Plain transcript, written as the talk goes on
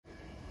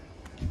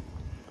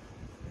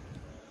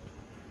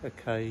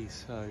Okay,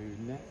 so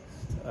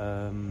next,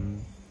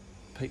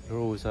 people are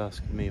always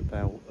asking me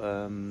about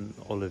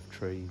olive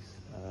trees.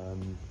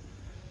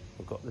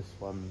 I've got this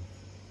one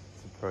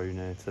to prune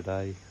here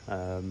today.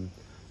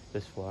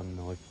 This one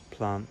I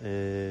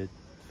planted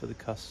for the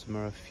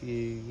customer a few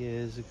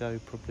years ago,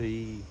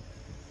 probably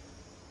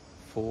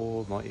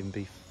 4, might even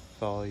be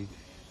 5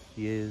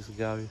 years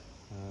ago.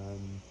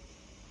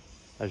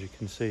 As you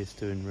can see, it's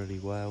doing really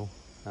well.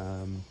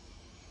 I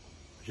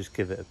just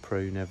give it a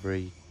prune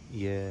every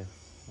year.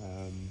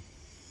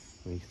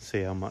 You can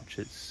see how much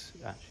it's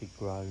actually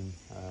grown.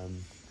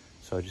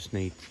 So I just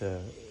need to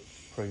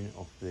prune it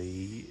off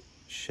the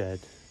shed,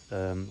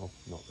 not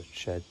the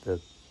shed, the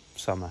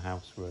summer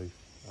house roof,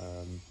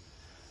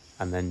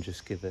 and then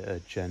just give it a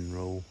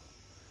general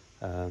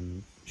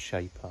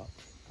shape up.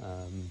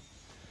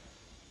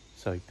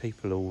 So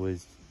people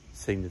always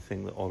seem to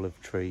think that olive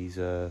trees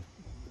are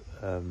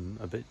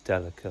a bit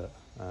delicate.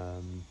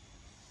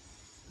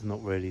 It's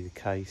not really the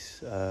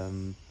case.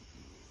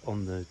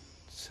 On the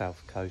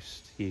south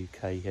coast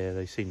UK here,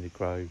 they seem to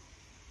grow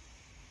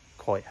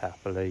quite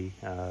happily.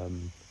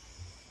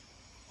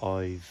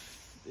 I've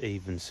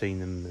even seen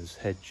them as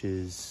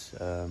hedges.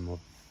 I've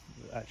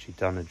actually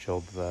done a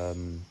job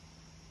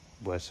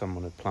where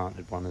someone had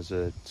planted one as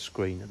a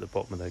screen at the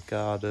bottom of their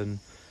garden,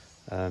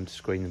 to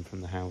screen them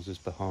from the houses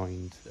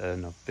behind,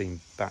 and I've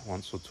been back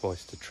once or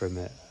twice to trim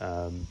it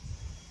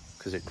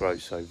because it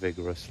grows so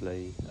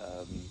vigorously.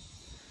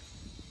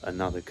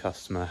 Another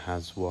customer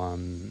has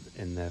one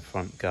in their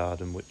front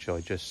garden, which I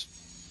just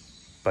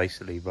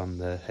basically run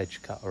the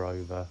hedge cutter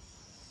over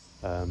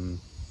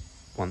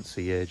once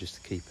a year just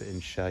to keep it in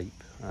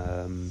shape.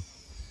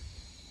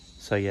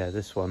 So yeah,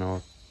 this one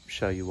I'll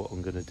show you what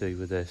I'm going to do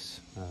with this.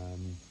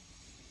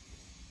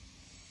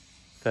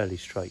 Fairly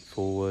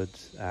straightforward,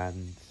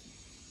 and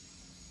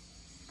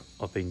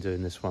I've been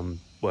doing this one,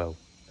 well,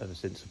 ever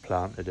since I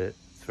planted it,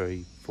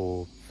 3,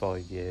 4,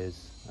 5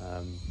 years,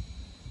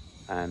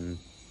 and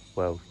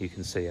well, you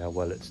can see how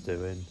well it's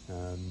doing.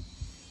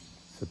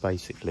 So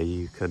basically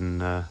you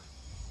can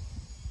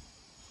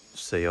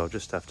see I'll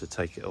just have to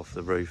take it off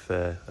the roof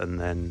there and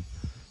then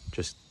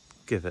just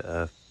give it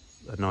a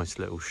nice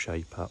little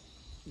shape up.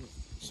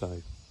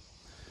 So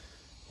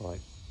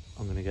right,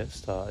 I'm going to get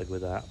started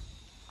with that.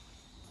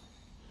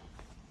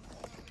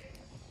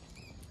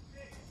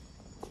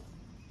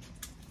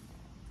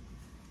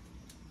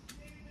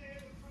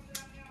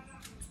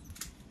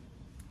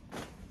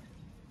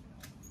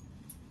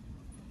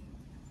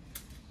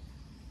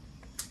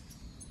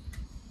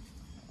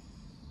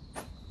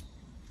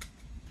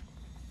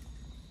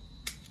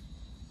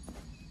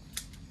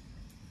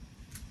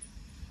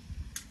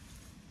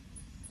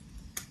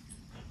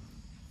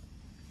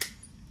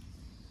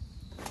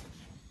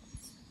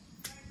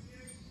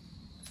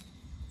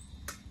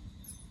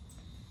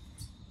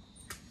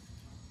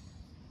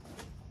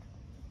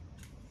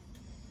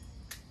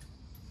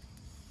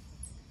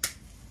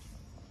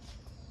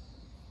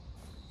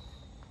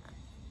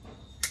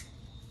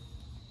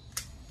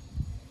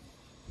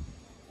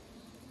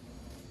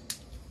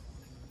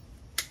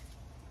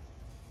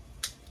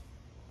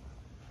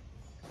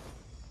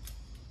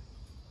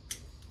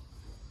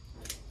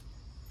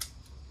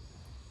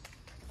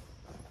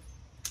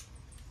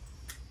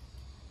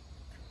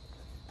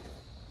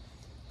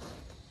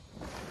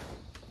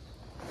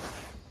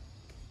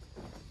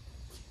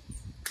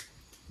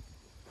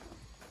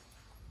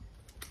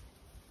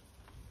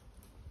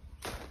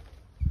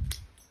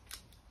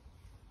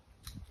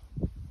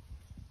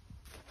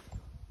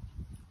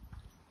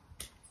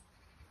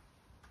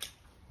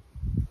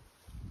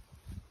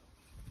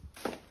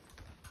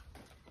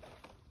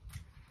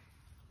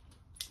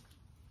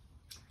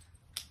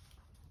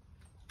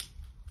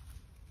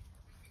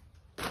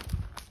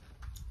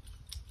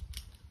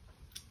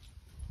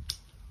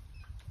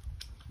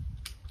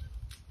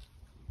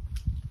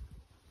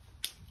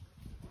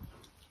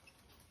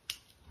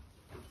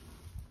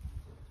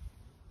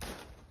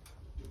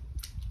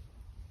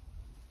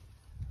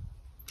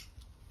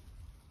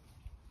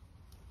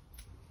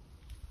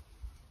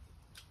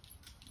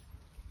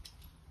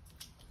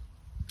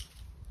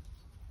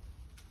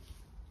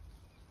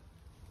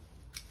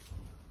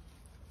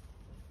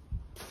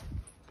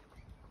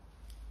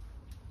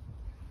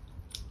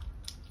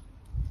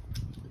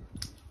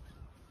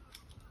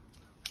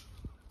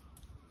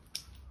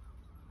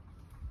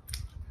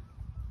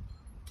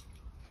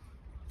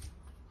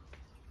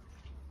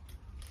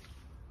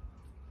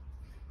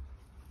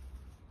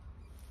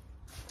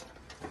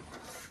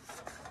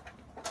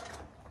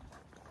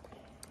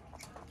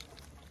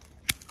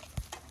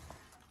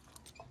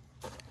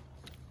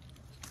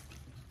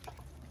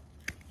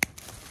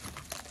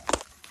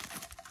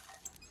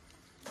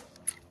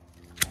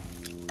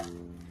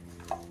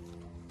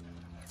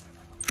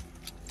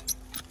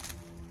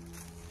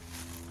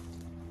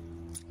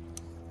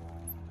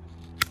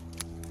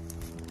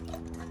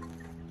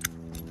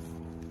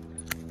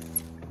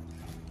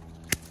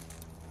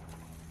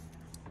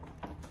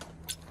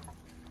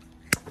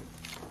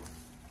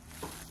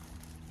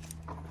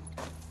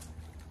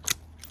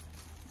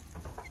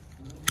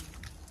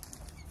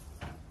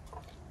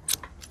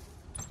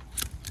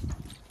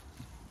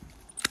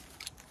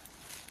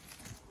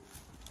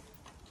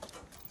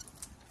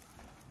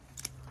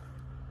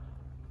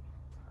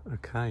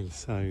 Okay,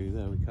 so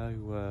there we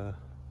go,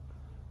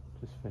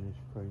 just finished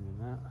pruning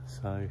that.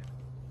 So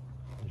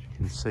as you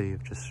can see,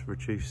 I've just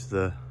reduced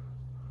the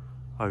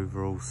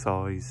overall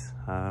size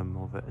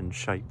of it and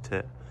shaped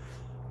it,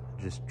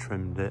 just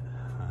trimmed it,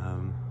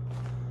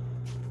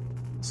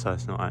 so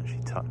it's not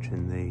actually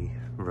touching the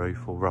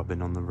roof or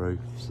rubbing on the roof.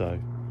 So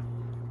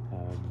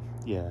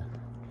yeah,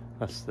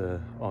 that's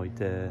the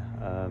idea.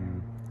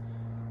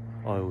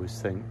 I always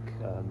think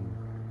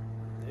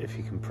if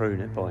you can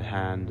prune it by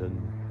hand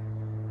and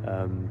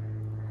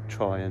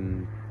try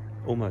and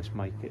almost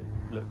make it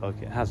look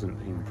like it hasn't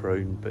been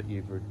pruned, but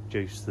you've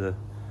reduced the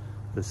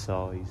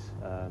size,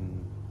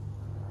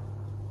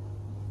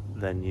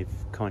 then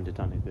you've kind of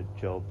done a good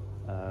job,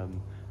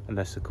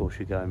 unless of course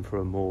you're going for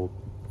a more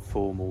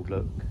formal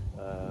look,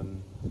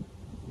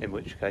 in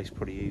which case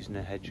probably using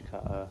a hedge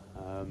cutter.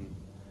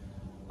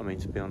 I mean,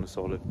 to be honest,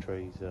 olive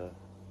trees are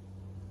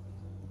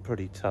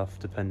pretty tough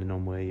depending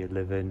on where you're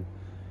living,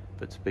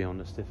 but to be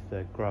honest, if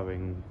they're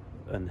growing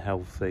and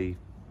healthy,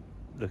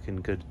 looking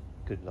good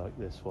like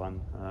this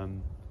one,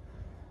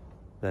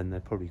 then they're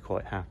probably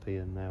quite happy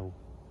and they'll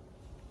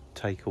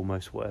take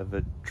almost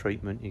whatever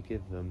treatment you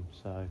give them.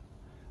 So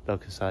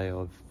like I say,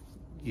 I've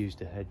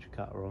used a hedge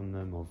cutter on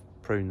them,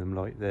 I've pruned them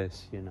like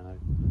this, you know,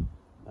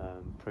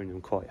 pruned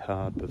them quite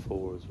hard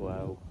before as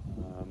well.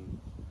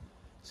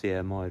 So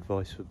yeah, my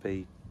advice would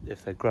be,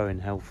 if they're growing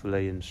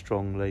healthily and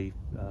strongly,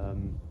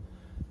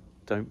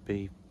 don't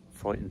be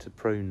frightened to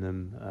prune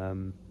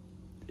them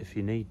if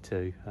you need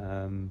to.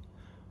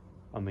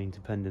 I mean,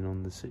 depending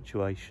on the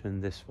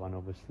situation, this one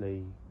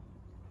obviously,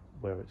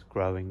 where it's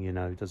growing, you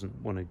know,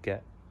 doesn't want to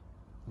get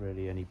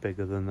really any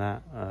bigger than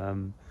that,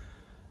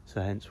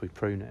 so hence we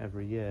prune it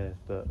every year.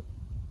 But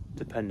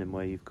depending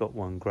where you've got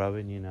one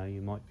growing, you know,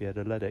 you might be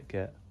able to let it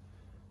get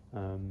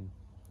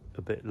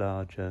a bit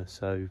larger.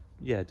 So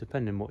yeah,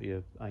 depending what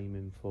you're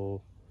aiming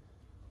for,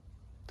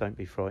 don't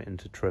be frightened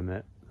to trim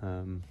it.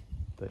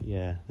 But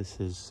yeah, this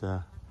is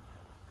the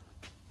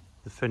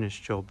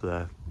finished job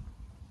there.